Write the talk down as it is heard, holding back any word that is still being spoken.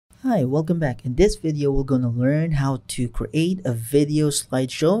Hi, welcome back. In this video, we're going to learn how to create a video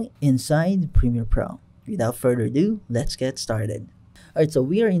slideshow inside Premiere Pro. Without further ado, let's get started. Alright, so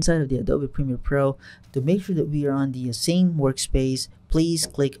we are inside of the Adobe Premiere Pro. To make sure that we are on the same workspace, please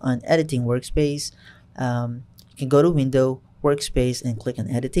click on Editing Workspace. You can go to Window, Workspace, and click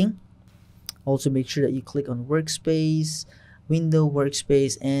on Editing. Also, make sure that you click on Workspace, Window,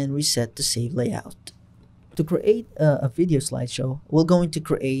 Workspace, and reset to Save Layout. To create a video slideshow, we're going to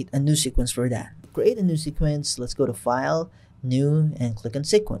create a new sequence for that. To create a new sequence, let's go to File, New, and click on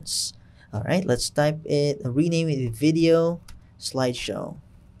Sequence. Alright, let's type it, rename it Video Slideshow.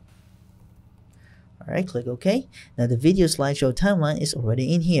 Alright, click OK. Now the video slideshow timeline is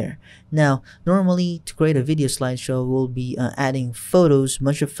already in here. Now, normally to create a video slideshow, we'll be adding photos,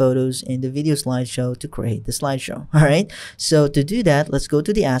 bunch of photos in the video slideshow to create the slideshow. Alright, so to do that, let's go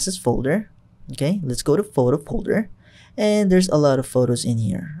to the Assets folder. Okay, let's go to Photo folder, and there's a lot of photos in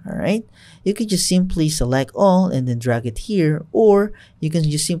here. All right, you can just simply select all and then drag it here, or you can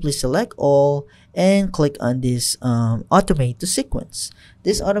just simply select all and click on this automate the sequence.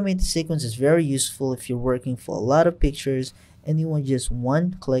 This automate the sequence is very useful if you're working for a lot of pictures and you want just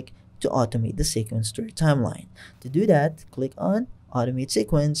one click to automate the sequence to your timeline. To do that, click on automate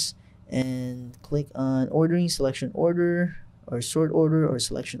sequence and click on ordering, selection order, or sort order, or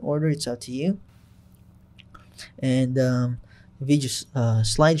selection order. It's up to you. And video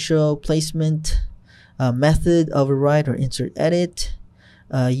slideshow placement, method, override or insert edit,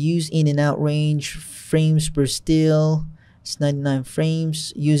 use in and out range, frames per still, it's 99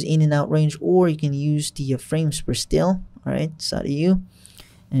 frames, use in and out range, or you can use the frames per still. All right, it's up to you.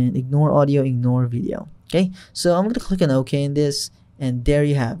 And ignore audio, ignore video. Okay, so I'm going to click on OK in this. And there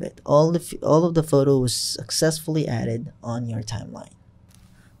you have it. All of the photo was successfully added on your timeline.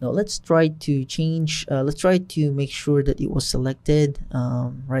 Now let's try to change. Let's try to make sure that it was selected.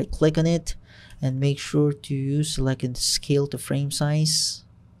 Right click on it, and make sure to select and scale to frame size.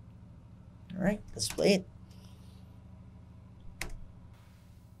 All right, let's play it.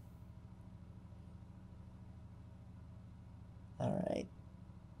 All right.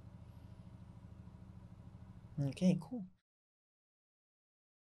 Okay, cool.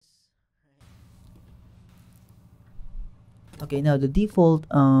 Okay, now the default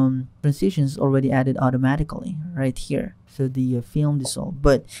transition is already added automatically right here. So the film dissolve.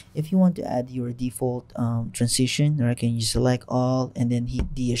 But if you want to add your default transition, right, can you select all and then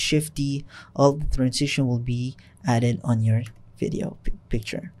hit the Shift D? All the transition will be added on your video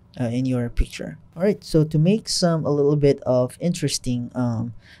picture. In your picture. All right. So to make a little bit of interesting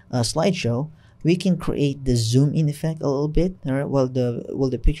slideshow, we can create the zoom in effect a little bit, all right, while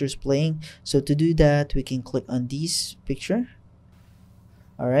the picture is playing. So to do that, we can click on this picture,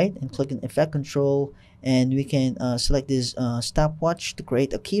 all right, and click on effect control, and we can select this stopwatch to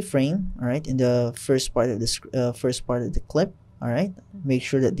create a keyframe, all right, in the first part of the clip. All right, make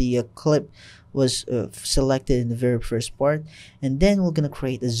sure that the clip was selected in the very first part, and then we're gonna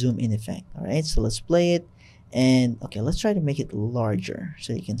create a zoom in effect. All right, so let's play it, and okay, let's try to make it larger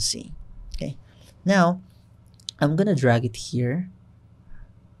so you can see. Okay, now I'm gonna drag it here.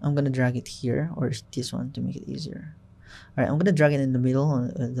 I'm gonna drag it here, or this one to make it easier. All right, I'm gonna drag it in the middle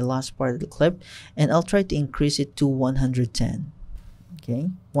on the last part of the clip, and I'll try to increase it to 110. Okay,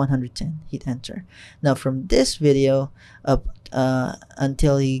 110. Hit enter. Now from this video up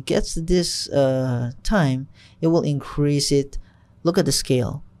until he gets to this time, it will increase it. Look at the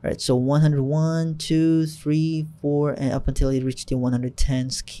scale. Right, so 101, 2, 3, 4, and up until it reaches the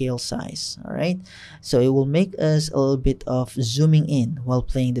 110 scale size. All right, so it will make us a little bit of zooming in while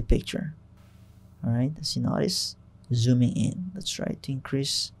playing the picture. All right, as you notice, zooming in. Let's try to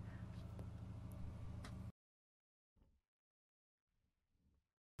increase.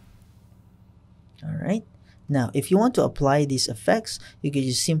 All right. Now, if you want to apply these effects, you can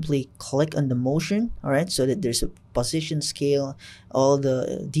just simply click on the motion, all right, so that there's a position, scale, all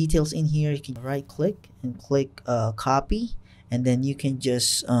the details in here. You can right click and click copy, and then you can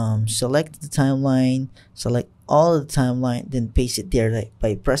just select the timeline, select all of the timeline, then paste it there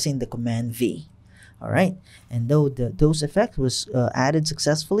by pressing the command V. All right, and those effects was added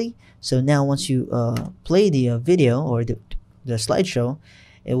successfully. So now once you play the video or the slideshow,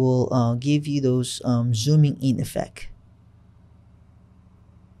 it will give you those zooming in effect.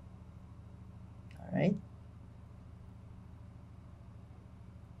 All right,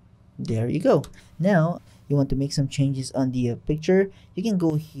 there you go. Now you want to make some changes on the picture, you can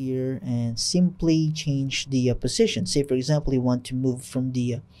go here and simply change the position. Say for example you want to move from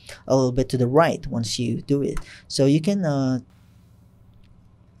the a little bit to the right once you do it, so you can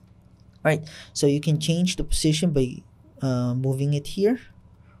right, so you can change the position by moving it here,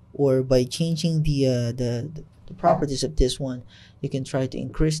 or by changing the properties of this one, you can try to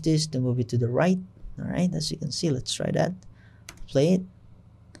increase this to move it to the right. All right, as you can see, let's try that. Play it.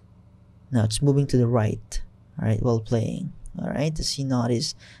 Now it's moving to the right. All right, while playing. All right, as you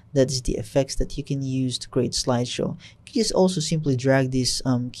notice, that is the effects that you can use to create slideshow. You can just also simply drag this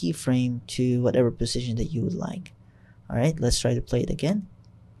keyframe to whatever position that you would like. All right, let's try to play it again.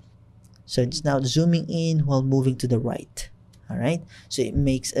 So it's now zooming in while moving to the right. All right, so it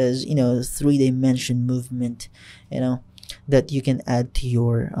makes as, you know, 3-dimension movement, you know, that you can add to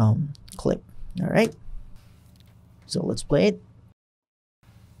your clip. All right, so let's play it.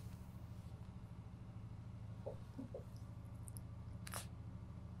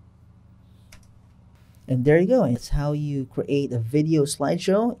 And there you go. It's how you create a video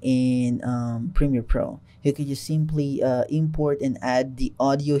slideshow in Premiere Pro. You could just simply import and add the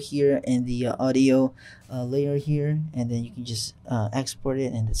audio here and the audio layer here, and then you can just export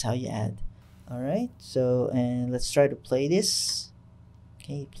it, and that's how you add. All right, so and let's try to play this.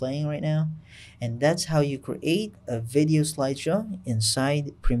 Okay, playing right now. And that's how you create a video slideshow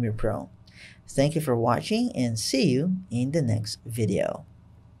inside Premiere Pro. Thank you for watching, and see you in the next video.